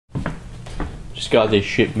Just got this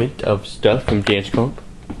shipment of stuff from Dance Comp.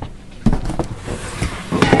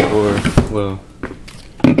 Or, well,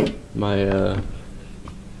 my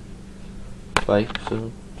bike,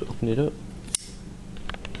 so let's open it up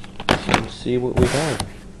and see what we have.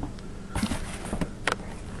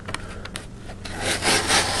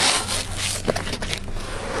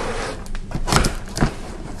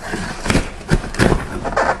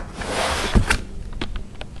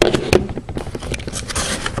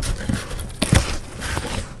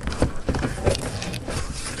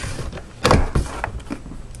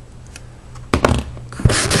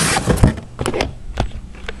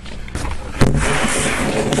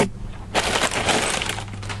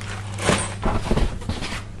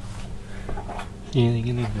 Anything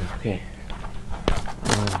in there? Okay.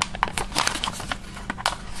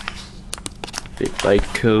 Fit Bike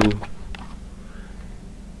Co.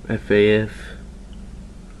 FAF.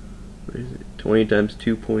 What is it? 20 times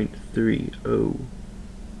 2.30.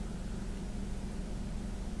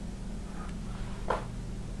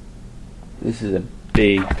 This is a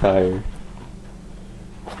big tire.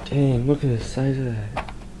 Dang, look at the size of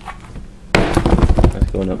that.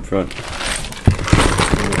 That's going up front.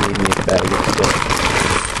 Leave me a bag of stuff.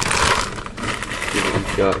 See what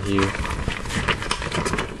we've got here.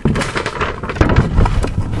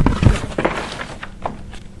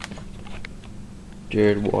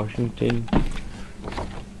 Jared Washington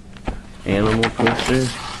animal poster.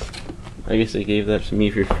 I guess they gave that to me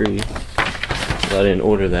for free, so I didn't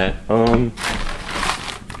order that. The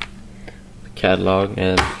catalog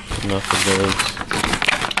and enough of those.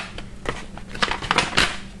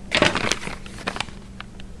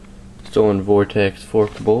 Stolen Vortex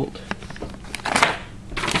fork bolt.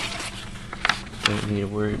 Don't need to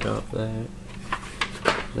worry about that.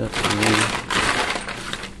 That's new.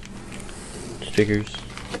 Stickers.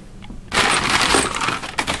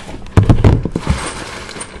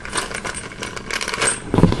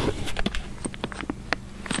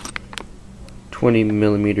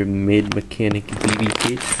 $20mm mid mechanic BB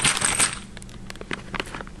kit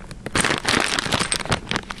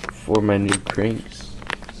for my new cranks.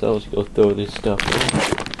 So let's go throw this stuff in.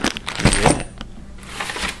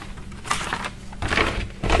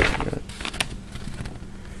 Yeah.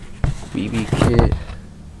 BB kit,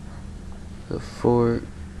 the fork,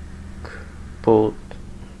 bolt,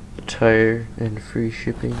 tire, and free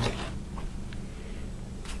shipping.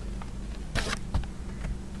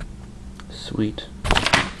 Sweet.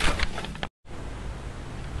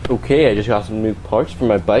 Okay, I just got some new parts for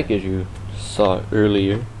my bike, as you saw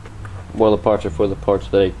earlier. Well, the parts are for the parts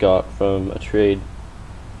that I got from a trade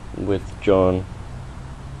with John.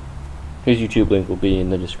 His YouTube link will be in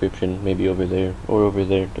the description, maybe over there or over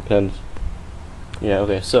there, depends. Yeah,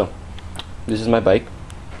 okay, so this is my bike.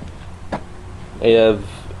 I have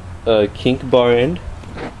a kink bar end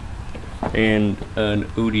and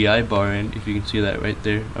an ODI bar end, if you can see that right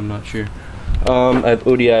there. I'm not sure. I have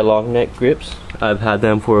ODI long neck grips. I've had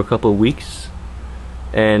them for a couple of weeks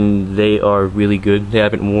and they are really good. They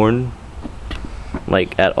haven't worn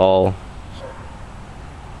like at all,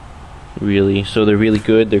 really, so they're really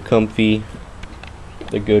good. They're comfy,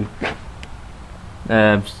 they're good. I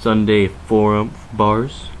have Sunday forumph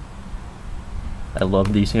bars. I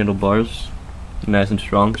love these handlebars, nice and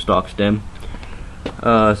strong, stock stem.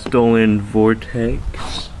 Stolen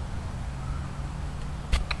Vortex,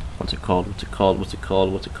 what's it called?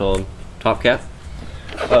 Top cap.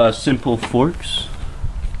 Simple forks.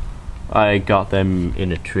 I got them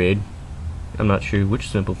in a trade. I'm not sure which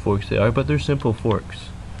simple forks they are, but they're simple forks.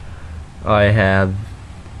 I have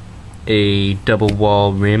a double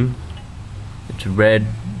wall rim. It's red.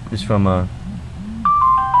 It's from a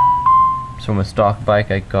stock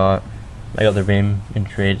bike I got. I got the rim in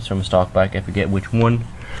trade. It's from a stock bike. I forget which one.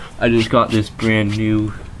 I just got this brand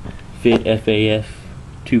new Fit FAF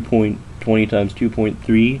 2.20 times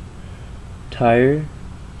 2.3 tire.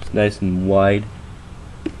 It's nice and wide.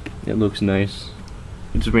 It looks nice.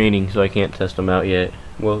 It's raining, so I can't test them out yet.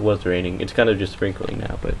 Well, it was raining. It's kind of just sprinkling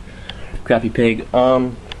now, but crappy pig.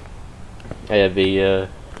 I have a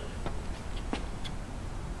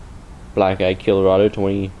black eye killorado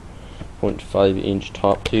 20.5 inch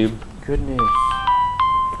top tube. Goodness.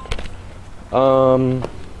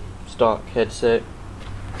 Stock headset.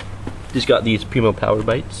 Just got these Primo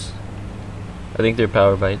powerbites. I think they're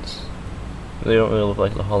powerbites. They don't really look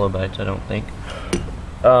like the hollow bites, I don't think.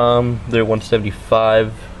 They're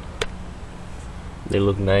 175. They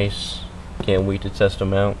look nice. Can't wait to test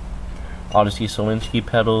them out. Odyssey Solinsky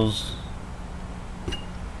pedals.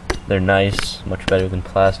 They're nice, much better than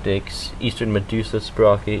plastics. Eastern Medusa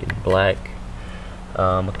sprocket in black.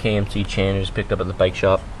 A KMC chain I just picked up at the bike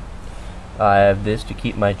shop. I have this to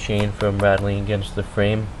keep my chain from rattling against the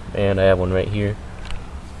frame, and I have one right here.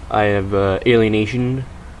 I have alienation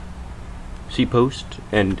seatpost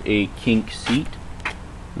and a kink seat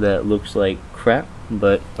that looks like crap,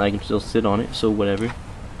 but I can still sit on it, so whatever.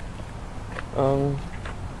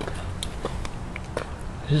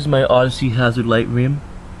 This is my Odyssey hazard light rim.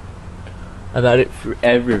 I've had it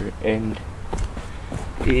forever, and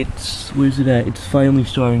where's it at? It's finally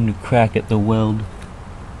starting to crack at the weld.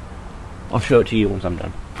 I'll show it to you once I'm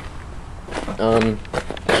done.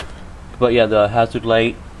 But yeah, the hazard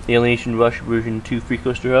light Alienation Rush version 2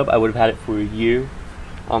 freecoaster hub, I would have had it for a year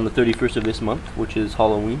on the 31st of this month, which is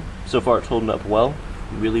Halloween. So far it's holding up well,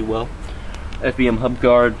 really well. FBM hub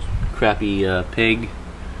guards, crappy pig,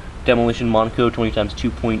 demolition Monaco 20 x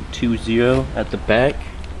 2.20 at the back.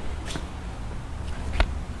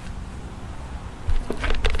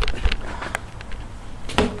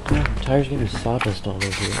 Tires getting sawdust all over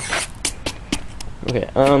here. Okay,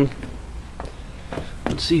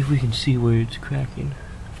 let's see if we can see where it's cracking.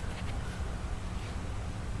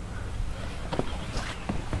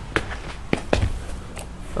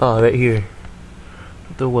 Oh, right here.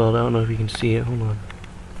 The weld, I don't know if you can see it, hold on.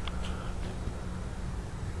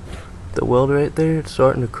 The weld right there, it's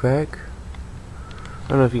starting to crack. I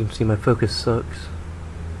don't know if you can see, my focus sucks.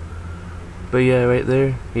 But yeah, right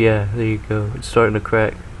there, yeah, there you go, it's starting to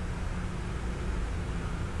crack.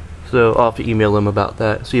 So I'll have to email them about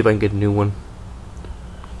that, see if I can get a new one.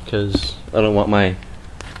 Because I don't want my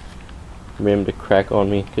rim to crack on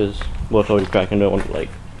me, because, well, it's already cracking, I don't want it to, like,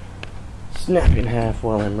 snap in half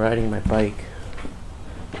while I'm riding my bike.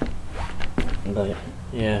 But,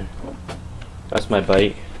 yeah, that's my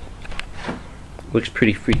bike. Looks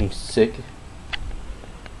pretty freaking sick,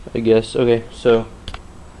 I guess. Okay, so,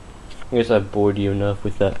 I guess I've bored you enough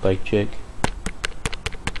with that bike chick.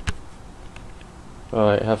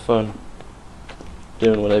 Alright, have fun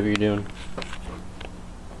doing whatever you're doing.